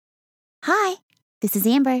Hi, this is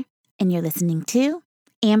Amber, and you're listening to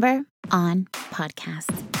Amber on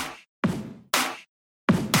Podcast.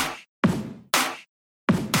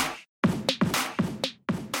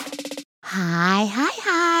 Hi.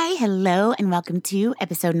 Hello, and welcome to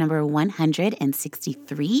episode number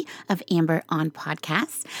 163 of Amber on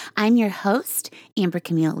Podcast. I'm your host, Amber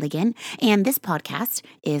Camille Ligon, and this podcast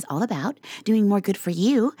is all about doing more good for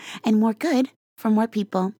you and more good for more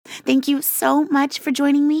people. Thank you so much for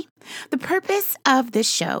joining me. The purpose of this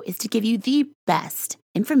show is to give you the best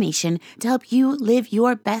information to help you live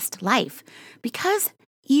your best life because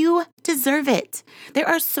you deserve it. There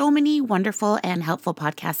are so many wonderful and helpful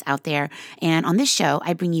podcasts out there. And on this show,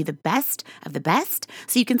 I bring you the best of the best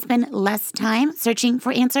so you can spend less time searching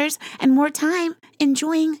for answers and more time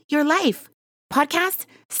enjoying your life. Podcasts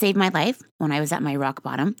saved my life when I was at my rock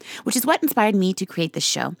bottom, which is what inspired me to create this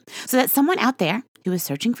show, so that someone out there who is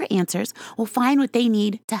searching for answers will find what they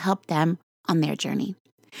need to help them on their journey.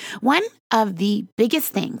 One of the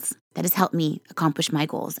biggest things that has helped me accomplish my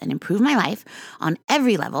goals and improve my life on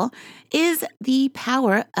every level is the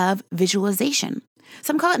power of visualization.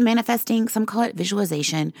 Some call it manifesting, some call it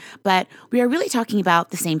visualization, but we are really talking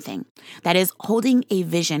about the same thing. That is holding a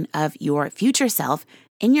vision of your future self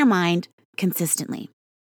in your mind consistently.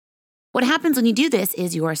 What happens when you do this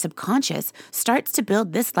is your subconscious starts to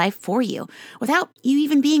build this life for you without you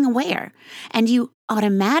even being aware, and you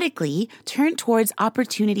automatically turn towards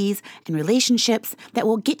opportunities and relationships that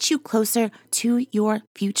will get you closer to your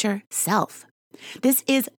future self. This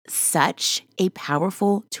is such a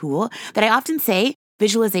powerful tool that I often say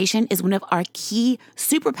visualization is one of our key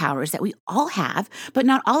superpowers that we all have, but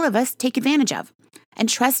not all of us take advantage of. And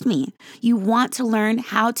trust me, you want to learn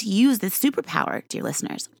how to use this superpower, dear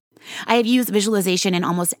listeners. I have used visualization in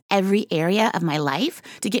almost every area of my life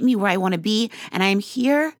to get me where I want to be, and I am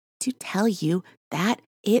here to tell you that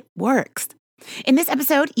it works. In this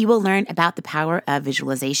episode, you will learn about the power of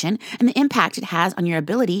visualization and the impact it has on your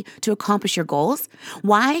ability to accomplish your goals,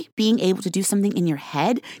 why being able to do something in your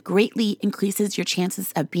head greatly increases your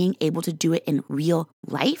chances of being able to do it in real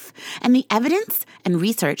life, and the evidence and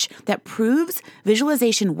research that proves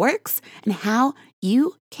visualization works and how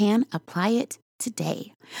you can apply it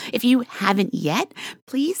today. If you haven't yet,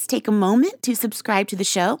 please take a moment to subscribe to the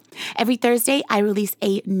show. Every Thursday, I release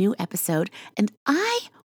a new episode, and I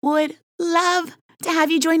would love to have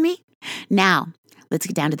you join me. Now, let's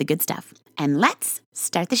get down to the good stuff, and let's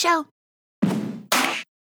start the show.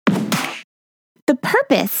 The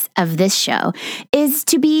purpose of this show is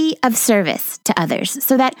to be of service to others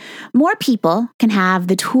so that more people can have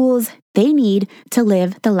the tools they need to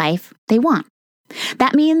live the life they want.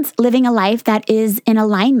 That means living a life that is in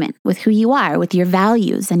alignment with who you are, with your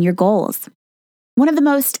values and your goals. One of the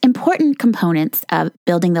most important components of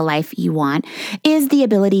building the life you want is the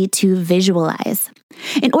ability to visualize.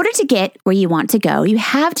 In order to get where you want to go, you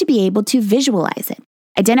have to be able to visualize it,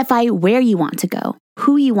 identify where you want to go,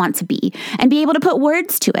 who you want to be, and be able to put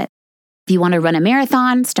words to it. If you want to run a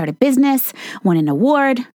marathon, start a business, win an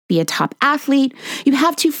award, be a top athlete, you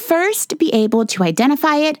have to first be able to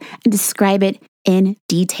identify it and describe it in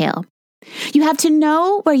detail. You have to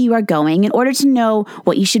know where you are going in order to know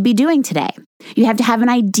what you should be doing today. You have to have an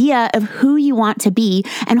idea of who you want to be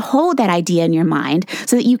and hold that idea in your mind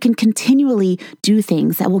so that you can continually do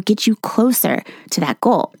things that will get you closer to that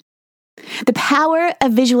goal. The power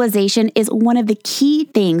of visualization is one of the key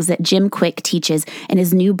things that Jim Kwik teaches in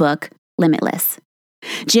his new book, Limitless.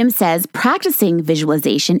 Jim says practicing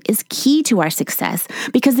visualization is key to our success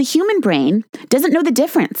because the human brain doesn't know the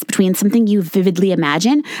difference between something you vividly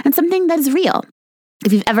imagine and something that is real.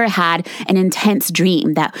 If you've ever had an intense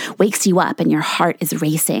dream that wakes you up and your heart is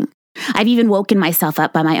racing, I've even woken myself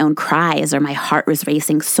up by my own cries or my heart was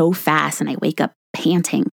racing so fast and I wake up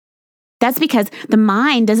panting. That's because the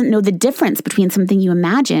mind doesn't know the difference between something you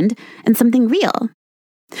imagined and something real.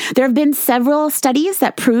 There have been several studies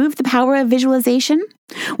that prove the power of visualization.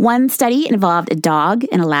 One study involved a dog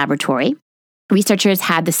in a laboratory. Researchers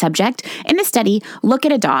had the subject in the study look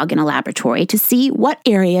at a dog in a laboratory to see what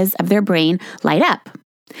areas of their brain light up.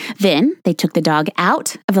 Then they took the dog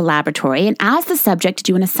out of the laboratory and asked the subject to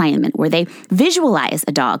do an assignment where they visualize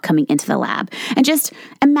a dog coming into the lab and just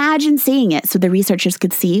imagine seeing it so the researchers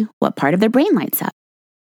could see what part of their brain lights up.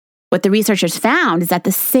 What the researchers found is that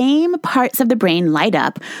the same parts of the brain light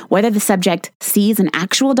up whether the subject sees an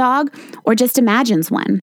actual dog or just imagines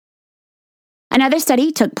one. Another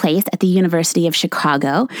study took place at the University of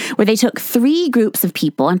Chicago, where they took 3 groups of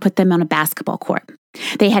people and put them on a basketball court.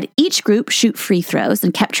 They had each group shoot free throws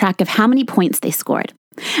and kept track of how many points they scored.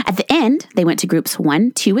 At the end, they went to groups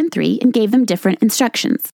 1, 2, and 3 and gave them different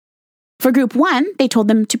instructions. For group 1, they told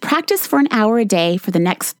them to practice for an hour a day for the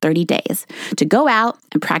next 30 days, to go out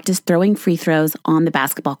and practice throwing free throws on the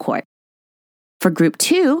basketball court. For group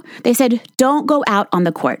 2, they said, don't go out on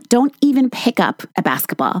the court. Don't even pick up a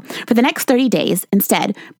basketball. For the next 30 days,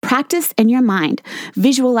 instead, practice in your mind.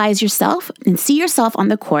 Visualize yourself and see yourself on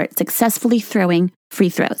the court successfully throwing free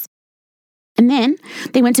throws. And then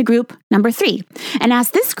they went to group number 3 and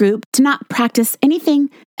asked this group to not practice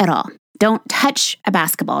anything at all. Don't touch a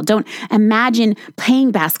basketball. Don't imagine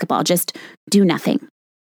playing basketball. Just do nothing.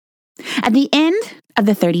 At the end of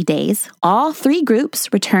the 30 days, all 3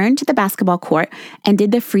 groups returned to the basketball court and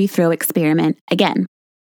did the free throw experiment again.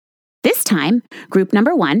 This time, group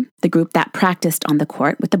number 1, the group that practiced on the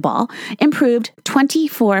court with the ball, improved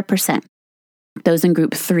 24%. Those in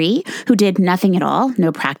group 3, who did nothing at all,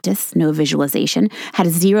 no practice, no visualization, had a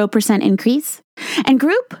 0% increase. And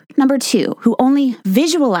group number 2, who only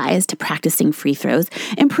visualized practicing free throws,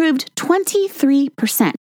 improved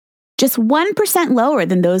 23%. Just 1% lower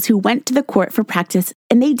than those who went to the court for practice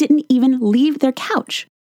and they didn't even leave their couch.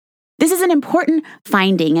 This is an important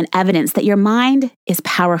finding and evidence that your mind is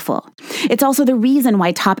powerful. It's also the reason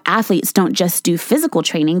why top athletes don't just do physical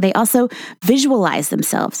training, they also visualize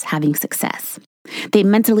themselves having success. They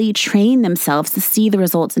mentally train themselves to see the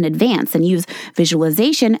results in advance and use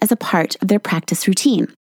visualization as a part of their practice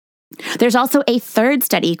routine. There's also a third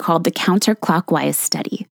study called the counterclockwise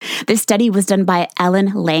study. This study was done by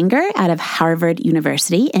Ellen Langer out of Harvard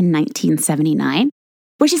University in 1979,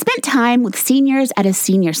 where she spent time with seniors at a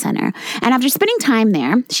senior center. And after spending time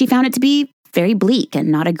there, she found it to be very bleak and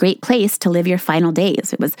not a great place to live your final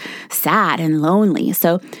days. It was sad and lonely.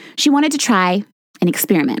 So she wanted to try an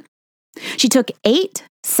experiment. She took 8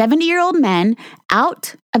 70-year-old men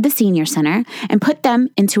out of the senior center and put them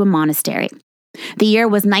into a monastery. The year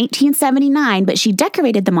was 1979, but she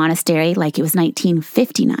decorated the monastery like it was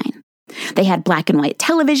 1959. They had black and white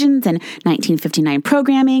televisions and 1959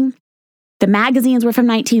 programming. The magazines were from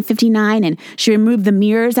 1959, and she removed the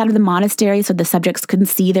mirrors out of the monastery so the subjects couldn't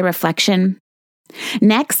see their reflection.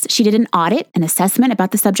 Next, she did an audit and assessment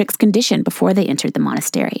about the subjects' condition before they entered the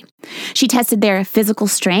monastery. She tested their physical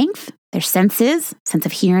strength, their senses, sense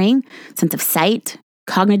of hearing, sense of sight,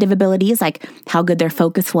 cognitive abilities like how good their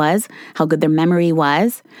focus was, how good their memory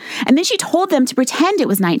was. And then she told them to pretend it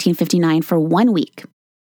was 1959 for 1 week.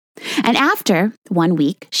 And after 1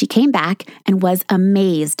 week, she came back and was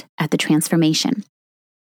amazed at the transformation.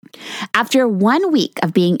 After 1 week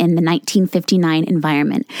of being in the 1959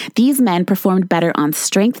 environment, these men performed better on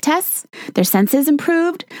strength tests, their senses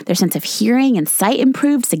improved, their sense of hearing and sight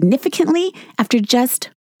improved significantly after just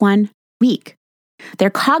 1 week.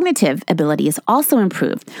 Their cognitive abilities also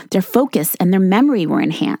improved, their focus and their memory were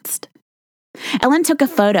enhanced. Ellen took a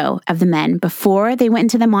photo of the men before they went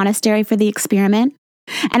into the monastery for the experiment,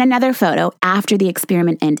 and another photo after the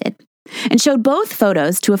experiment ended, and showed both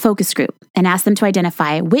photos to a focus group and asked them to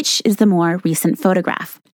identify which is the more recent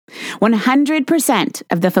photograph. 100%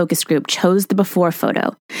 of the focus group chose the before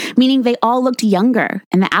photo, meaning they all looked younger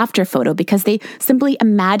in the after photo because they simply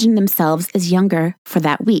imagined themselves as younger for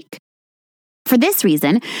that week. For this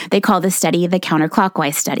reason, they call this study the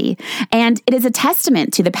counterclockwise study, and it is a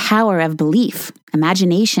testament to the power of belief,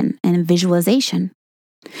 imagination, and visualization.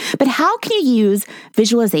 But how can you use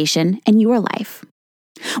visualization in your life?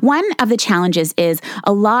 One of the challenges is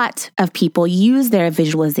a lot of people use their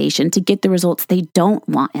visualization to get the results they don't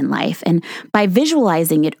want in life, and by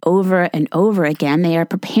visualizing it over and over again, they are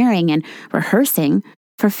preparing and rehearsing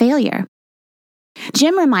for failure.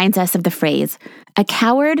 Jim reminds us of the phrase, "A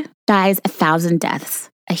coward dies 1,000 deaths.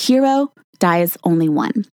 A hero dies only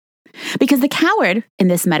one." Because the coward in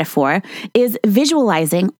this metaphor is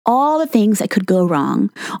visualizing all the things that could go wrong,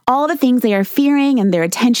 all the things they are fearing, and their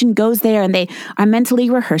attention goes there, and they are mentally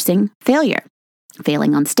rehearsing failure,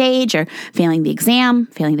 failing on stage or failing the exam,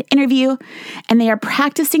 failing the interview, and they are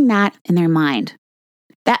practicing that in their mind.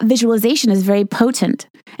 That visualization is very potent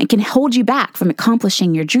and can hold you back from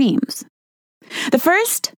accomplishing your dreams. The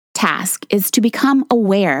first task is to become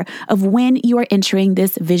aware of when you are entering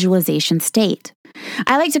this visualization state.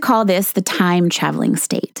 I like to call this the time traveling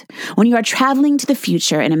state, when you are traveling to the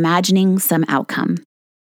future and imagining some outcome.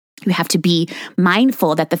 You have to be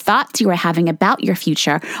mindful that the thoughts you are having about your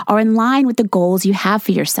future are in line with the goals you have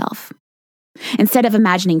for yourself. Instead of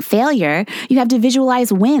imagining failure, you have to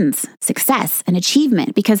visualize wins, success, and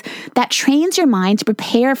achievement because that trains your mind to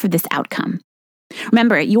prepare for this outcome.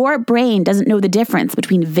 Remember, your brain doesn't know the difference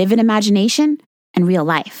between vivid imagination and real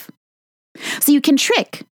life. So you can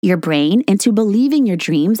trick your brain into believing your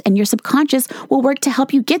dreams, and your subconscious will work to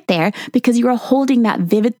help you get there because you are holding that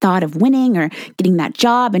vivid thought of winning or getting that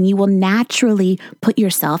job, and you will naturally put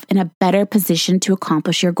yourself in a better position to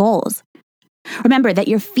accomplish your goals. Remember that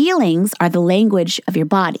your feelings are the language of your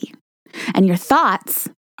body, and your thoughts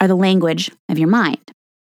are the language of your mind.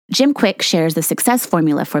 Jim Kwik shares the success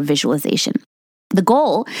formula for visualization. The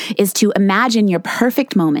goal is to imagine your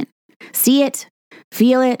perfect moment. See it,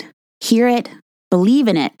 feel it, hear it, believe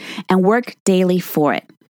in it, and work daily for it.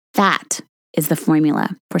 That is the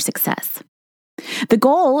formula for success. The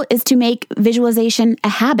goal is to make visualization a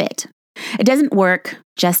habit. It doesn't work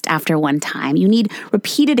just after one time. You need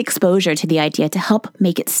repeated exposure to the idea to help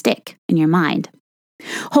make it stick in your mind.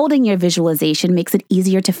 Holding your visualization makes it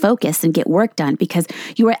easier to focus and get work done because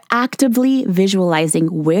you are actively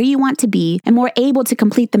visualizing where you want to be and more able to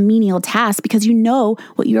complete the menial tasks because you know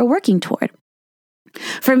what you are working toward.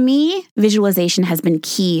 For me, visualization has been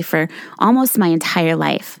key for almost my entire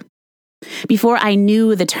life. Before I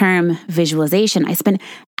knew the term visualization, I spent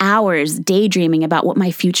hours daydreaming about what my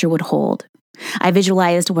future would hold. I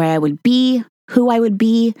visualized where I would be, who I would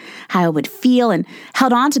be, how I would feel, and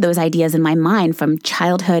held on to those ideas in my mind from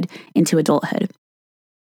childhood into adulthood.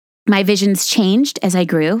 My visions changed as I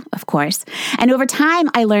grew, of course, and over time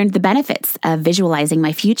I learned the benefits of visualizing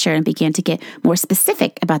my future and began to get more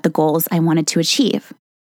specific about the goals I wanted to achieve.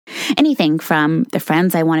 Anything from the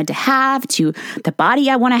friends I wanted to have, to the body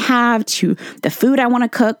I want to have, to the food I want to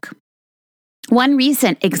cook. One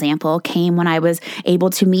recent example came when I was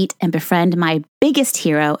able to meet and befriend my biggest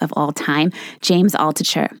hero of all time, James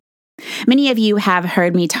Altucher. Many of you have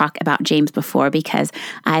heard me talk about James before because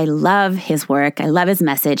I love his work, I love his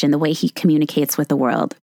message, and the way he communicates with the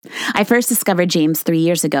world. I first discovered James 3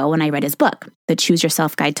 years ago when I read his book, The Choose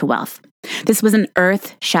Yourself Guide to Wealth. This was an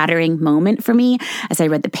earth-shattering moment for me as I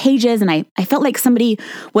read the pages, and I felt like somebody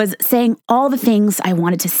was saying all the things I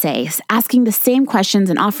wanted to say, asking the same questions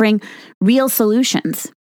and offering real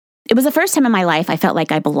solutions. It was the first time in my life I felt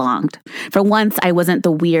like I belonged. For once, I wasn't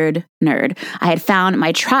the weird nerd. I had found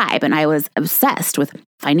my tribe, and I was obsessed with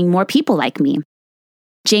finding more people like me.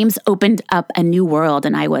 James opened up a new world,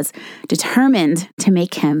 and I was determined to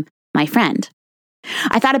make him my friend.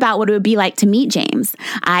 I thought about what it would be like to meet James.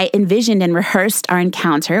 I envisioned and rehearsed our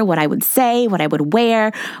encounter, what I would say, what I would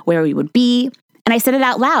wear, where we would be. And I said it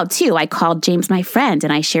out loud, too. I called James my friend,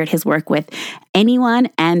 and I shared his work with anyone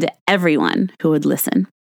and everyone who would listen.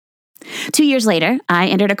 2 years later, I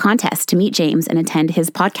entered a contest to meet James and attend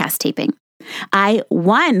his podcast taping. I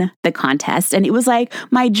won the contest, and it was like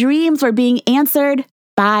my dreams were being answered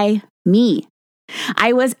by me.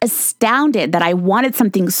 I was astounded that I wanted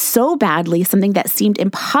something so badly, something that seemed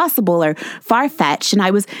impossible or far-fetched, and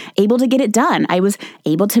I was able to get it done. I was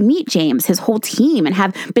able to meet James, his whole team, and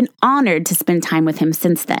have been honored to spend time with him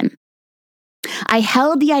since then. I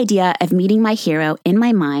held the idea of meeting my hero in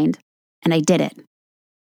my mind, and I did it.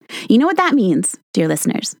 You know what that means, dear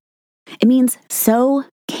listeners? It means so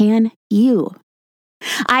can you.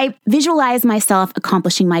 I visualize myself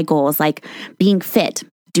accomplishing my goals, like being fit,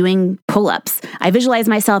 doing pull-ups. I visualize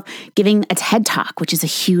myself giving a TED Talk, which is a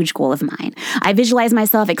huge goal of mine. I visualize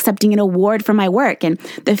myself accepting an award for my work and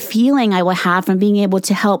the feeling I will have from being able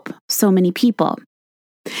to help so many people.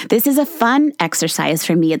 This is a fun exercise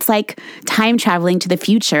for me. It's like time traveling to the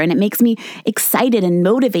future, and it makes me excited and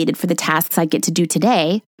motivated for the tasks I get to do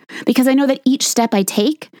today because I know that each step I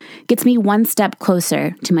take gets me one step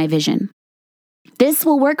closer to my vision. This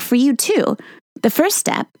will work for you too. The first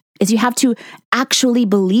step is you have to actually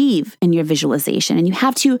believe in your visualization, and you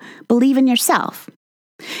have to believe in yourself.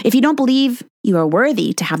 If you don't believe you are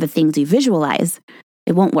worthy to have the things you visualize,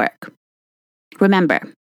 it won't work.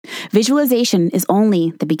 Remember, visualization is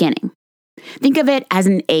only the beginning. Think of it as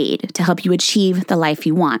an aid to help you achieve the life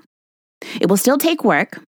you want. It will still take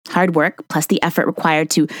work, hard work, plus the effort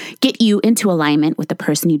required to get you into alignment with the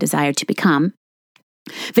person you desire to become.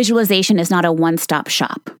 Visualization is not a one-stop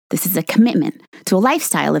shop. This is a commitment to a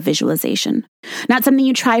lifestyle of visualization, not something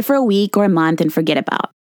you try for a week or a month and forget about.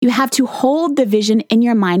 You have to hold the vision in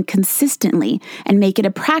your mind consistently and make it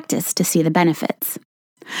a practice to see the benefits.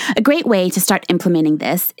 A great way to start implementing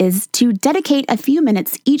this is to dedicate a few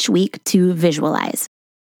minutes each week to visualize.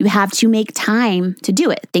 You have to make time to do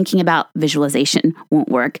it. Thinking about visualization won't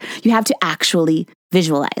work. You have to actually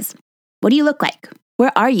visualize. What do you look like?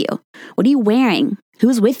 Where are you? What are you wearing?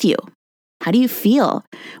 Who's with you? How do you feel?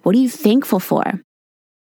 What are you thankful for?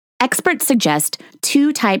 Experts suggest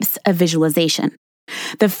 2 types of visualization.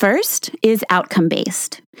 The first is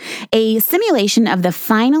outcome-based, a simulation of the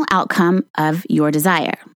final outcome of your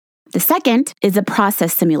desire. The second is a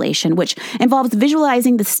process simulation, which involves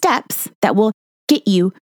visualizing the steps that will get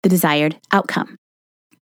you the desired outcome.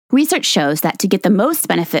 Research shows that to get the most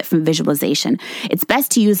benefit from visualization, it's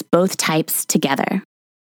best to use both types together.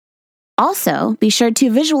 Also, be sure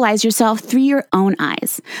to visualize yourself through your own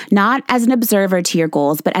eyes, not as an observer to your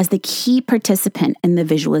goals, but as the key participant in the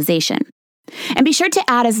visualization. And be sure to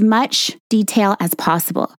add as much detail as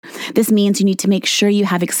possible. This means you need to make sure you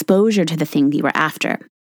have exposure to the thing you are after.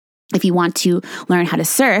 If you want to learn how to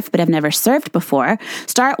surf but have never surfed before,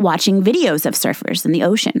 start watching videos of surfers in the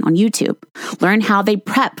ocean on YouTube. Learn how they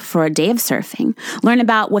prep for a day of surfing. Learn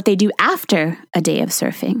about what they do after a day of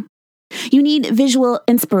surfing. You need visual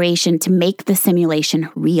inspiration to make the simulation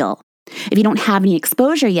real. If you don't have any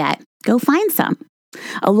exposure yet, go find some.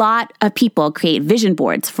 A lot of people create vision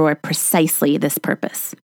boards for precisely this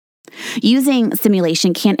purpose. Using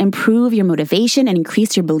simulation can improve your motivation and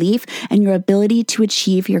increase your belief in your ability to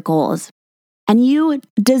achieve your goals. And you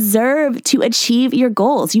deserve to achieve your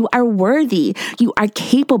goals. You are worthy, you are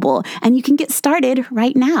capable, and you can get started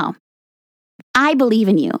right now. I believe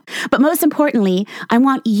in you, but most importantly, I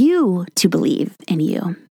want you to believe in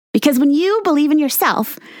you. Because when you believe in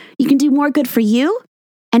yourself, you can do more good for you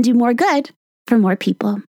and do more good for more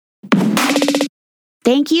people.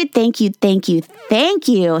 Thank you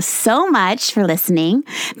so much for listening.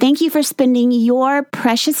 Thank you for spending your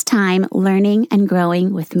precious time learning and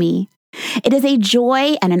growing with me. It is a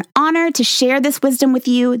joy and an honor to share this wisdom with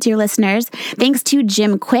you, dear listeners. Thanks to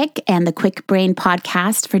Jim Kwik and the Kwik Brain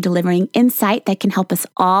podcast for delivering insight that can help us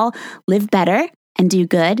all live better and do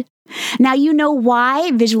good. Now you know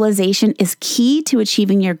why visualization is key to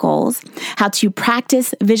achieving your goals, how to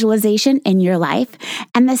practice visualization in your life,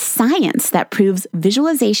 and the science that proves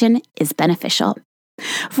visualization is beneficial.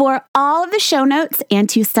 For all of the show notes and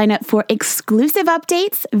to sign up for exclusive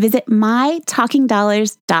updates, visit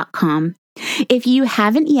mytalkingdollars.com. If you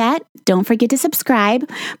haven't yet, don't forget to subscribe.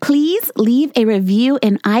 Please leave a review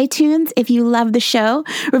in iTunes if you love the show.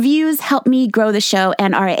 Reviews help me grow the show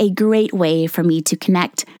and are a great way for me to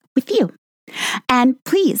connect with you. And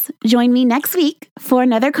please join me next week for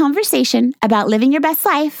another conversation about living your best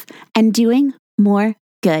life and doing more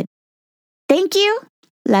good. Thank you.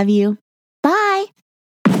 Love you.